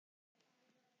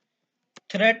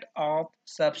Threat of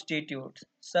substitutes.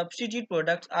 Substitute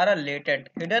products are a latent,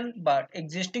 hidden but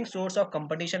existing source of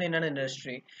competition in an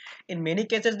industry. In many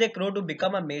cases, they grow to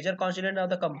become a major constituent of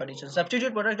the competition.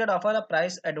 Substitute products that offer a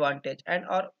price advantage and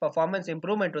or performance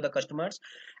improvement to the customers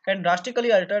can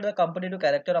drastically alter the competitive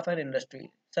character of an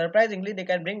industry. Surprisingly, they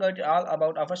can bring it all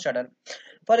about of a sudden.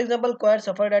 For example, Quad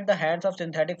suffered at the hands of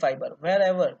synthetic fiber.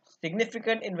 Wherever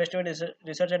significant investment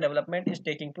research and development is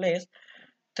taking place,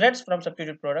 threats from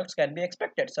substitute products can be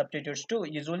expected. Substitutes too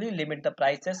usually limit the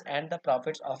prices and the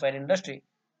profits of an industry.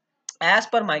 As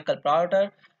per Michael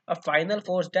Porter, a final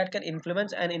force that can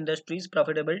influence an industry's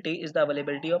profitability is the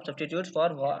availability of substitutes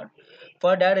for what?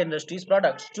 For that industry's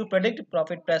products. To predict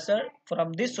profit pressure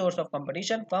from this source of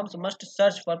competition, firms must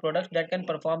search for products that can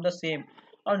perform the same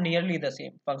or nearly the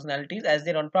same functionalities as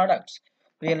their own products.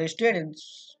 Real estate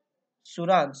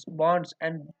insurance, bonds,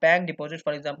 and bank deposits,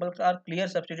 for example, are clear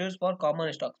substitutes for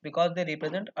common stocks because they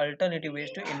represent alternative ways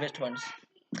to invest funds.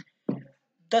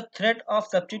 The threat of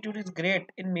substitute is great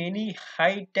in many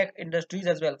high-tech industries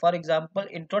as well. For example,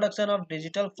 introduction of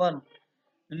digital film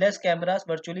less cameras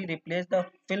virtually replace the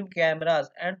film cameras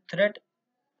and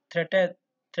threatened,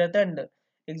 threatened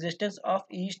existence of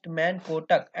Eastman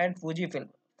Kodak and Fujifilm.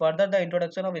 Further, the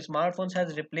introduction of smartphones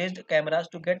has replaced cameras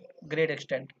to get great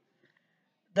extent.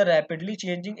 The rapidly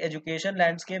changing education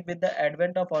landscape with the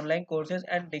advent of online courses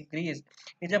and degrees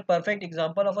is a perfect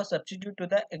example of a substitute to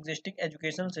the existing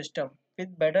educational system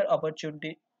with better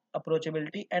opportunity,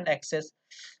 approachability, and access.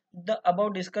 The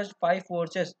above discussed five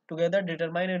forces together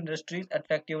determine industry's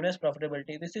attractiveness,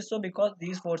 profitability. This is so because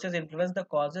these forces influence the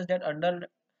causes that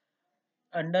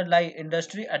underlie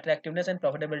industry attractiveness and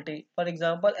profitability. For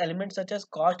example, elements such as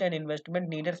cost and investment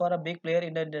needed for a big player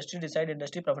in the industry decide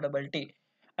industry profitability.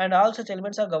 And all such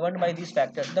elements are governed by these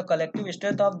factors. The collective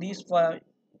strength of these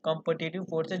competitive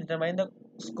forces determine the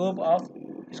scope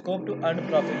to earn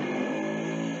profit.